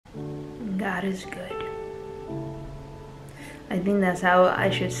God is good. I think that's how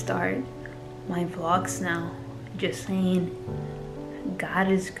I should start my vlogs now. Just saying,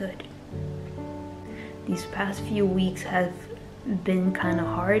 God is good. These past few weeks have been kind of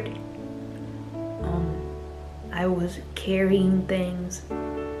hard. I was carrying things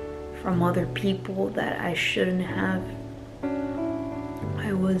from other people that I shouldn't have.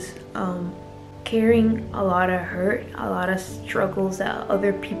 I was carrying a lot of hurt, a lot of struggles that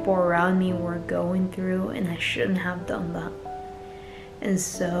other people around me were going through, and I shouldn't have done that. And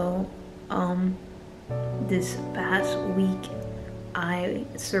so this past week I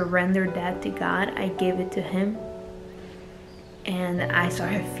surrendered that to God. I gave it to Him, and I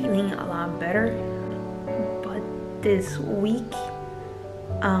started feeling a lot better. But this week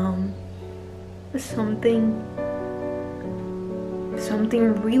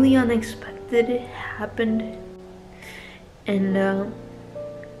something really unexpected happened, and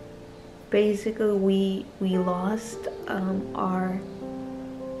basically we lost our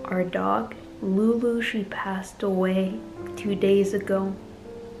dog Lulu. She passed away 2 days ago,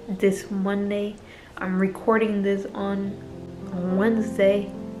 this Monday. I'm recording this on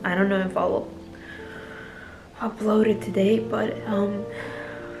Wednesday. I don't know if I'll upload it today, but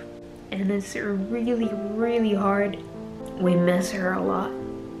and it's really hard. We miss her a lot,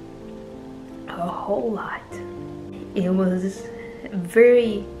 a whole lot. It was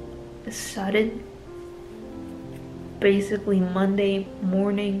very sudden. Basically Monday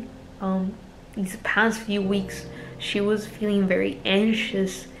morning, these past few weeks, she was feeling very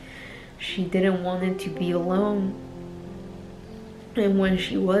anxious. She didn't want it to be alone. And when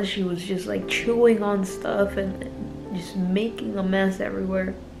she was just like chewing on stuff and just making a mess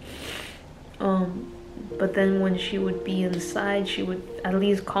everywhere. But then when she would be inside, she would at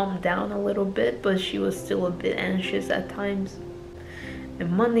least calm down a little bit, but she was still a bit anxious at times.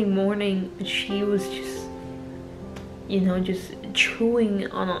 And Monday morning, she was just, just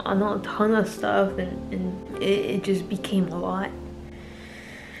chewing on a ton of stuff, and it just became a lot.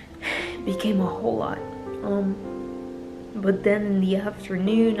 It became a whole lot. But then in the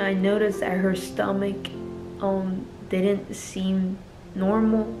afternoon, I noticed that her stomach didn't seem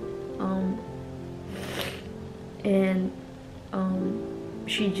normal, and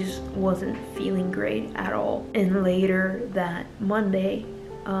she just wasn't feeling great at all. And later that Monday,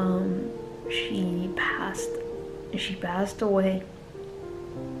 she passed away.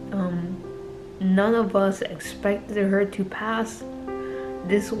 None of us expected her to pass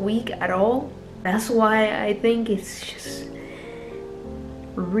this week at all. That's why I think it's just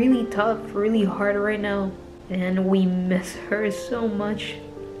really tough, really hard right now. And we miss her so much.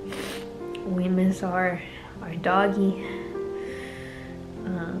 We miss our doggy.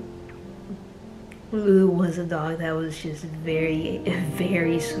 Lulu was a dog that was just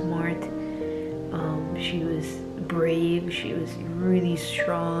very smart. She was brave. She was really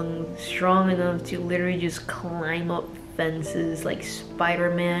strong enough to literally just climb up fences like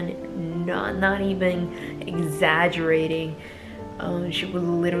Spider-Man. Not even exaggerating. She would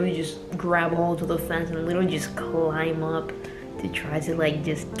literally just grab hold of the fence and literally just climb up to try to like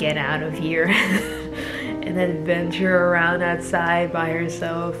just get out of here and then venture around outside by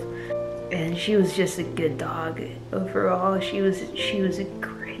herself. And she was just a good dog overall. She was a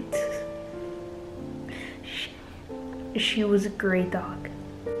great dog.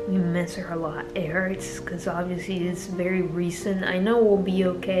 We miss her a lot. It hurts because obviously it's very recent. I know we'll be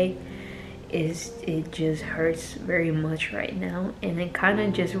okay. It just hurts very much right now, and it kind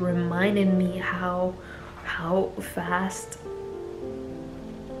of just reminded me how fast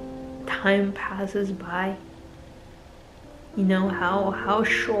time passes by. How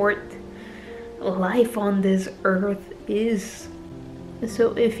short life on this earth is.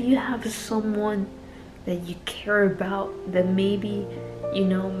 So if you have someone that you care about, that maybe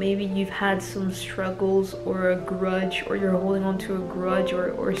you've had some struggles or a grudge, or you're holding on to a grudge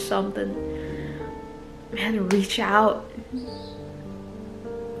or something, man, reach out,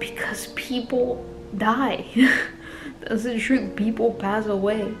 because people die. That's the truth. People pass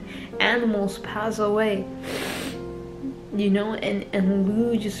away, animals pass away, and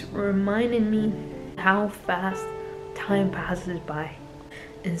Lulu just reminded me how fast time passes by.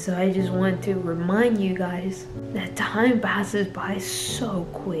 And so I just wanted to remind you guys that time passes by so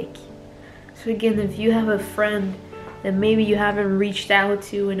quick. So again, if you have a friend that maybe you haven't reached out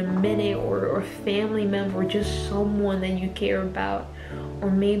to in a minute, or family member, or just someone that you care about, or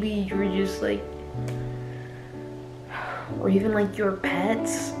maybe you're just like, or even like your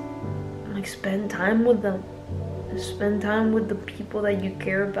pets, like spend time with them. Spend time with the people that you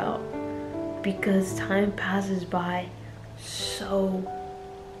care about, because time passes by so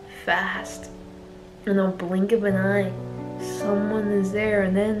fast. In a blink of an eye, someone is there,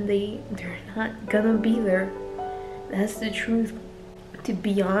 and then they're not gonna be there. That's the truth. To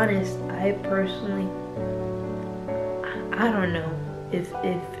be honest, I personally, I don't know if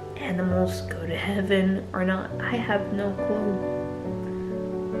animals go to heaven or not. I have no clue.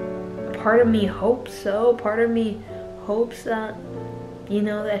 Part of me hopes so. Part of me hopes that,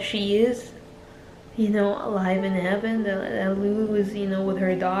 that she is, alive in heaven. That Lulu is, with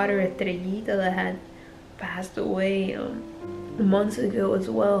her daughter Estrellita that had passed away months ago as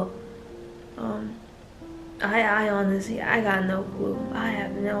well. I honestly, I got no clue. I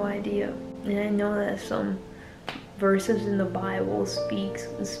have no idea. And I know that some verses in the Bible speak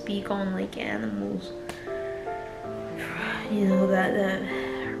on like animals, that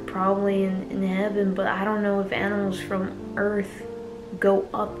are probably in heaven, but I don't know if animals from earth go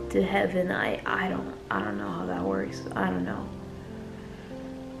up to heaven. I don't know how that works. I don't know.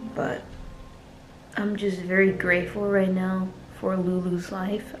 But I'm just very grateful right now for Lulu's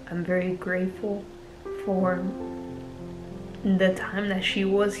life. I'm very grateful for the time that she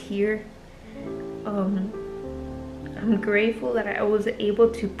was here. I'm grateful that I was able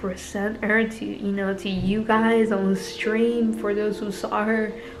to present her to you guys on the stream, for those who saw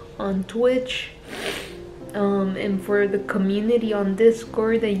her on Twitch, and for the community on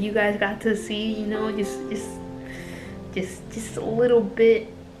Discord that you guys got to see, just a little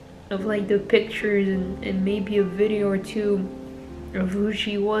bit of like the pictures and maybe a video or two of who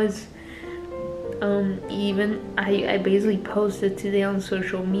she was. Even I basically posted today on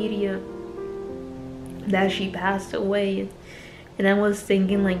social media that she passed away, and I was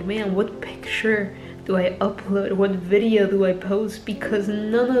thinking like, man, what picture do I upload, what video do I post, because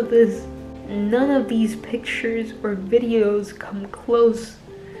none of these pictures or videos come close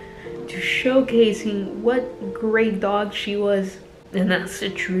to showcasing what great dog she was. And that's the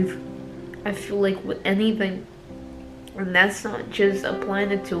truth. I feel like with anything, and that's not just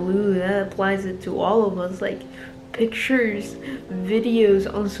applying it to Lulu, that applies it to all of us. Like, pictures, videos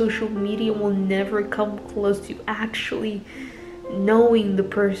on social media will never come close to actually knowing the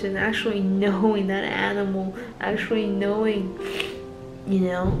person, actually knowing that animal, actually knowing,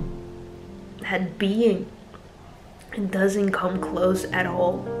 that being. It doesn't come close at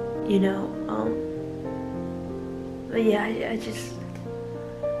all, But yeah, I just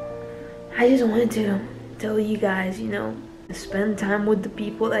wanted to tell you guys, spend time with the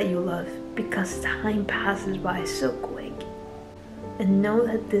people that you love, because time passes by so quick. And know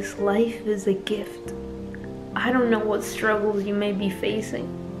that this life is a gift. I don't know what struggles you may be facing.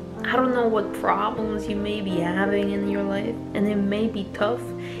 I don't know what problems you may be having in your life. And it may be tough.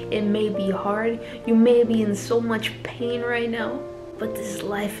 It may be hard. You may be in so much pain right now. But this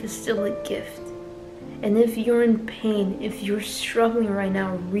life is still a gift. And if you're in pain, if you're struggling right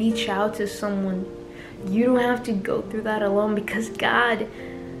now, reach out to someone. You don't have to go through that alone, because God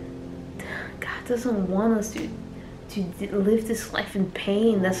doesn't want us to live this life in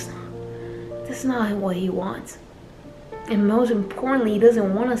pain. That's not what He wants. And most importantly, He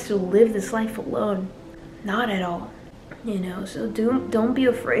doesn't want us to live this life alone. Not at all. So don't be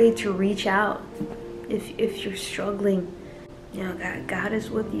afraid to reach out if you're struggling. God is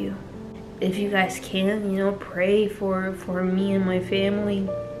with you. If you guys can, pray for me and my family,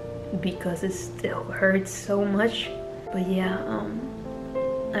 because it still hurts so much. But yeah,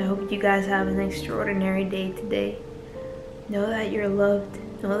 I hope you guys have an extraordinary day today. Know that you're loved,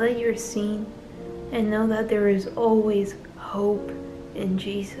 know that you're seen, and know that there is always hope in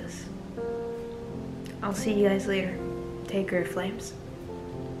Jesus. I'll see you guys later. Take care, flames.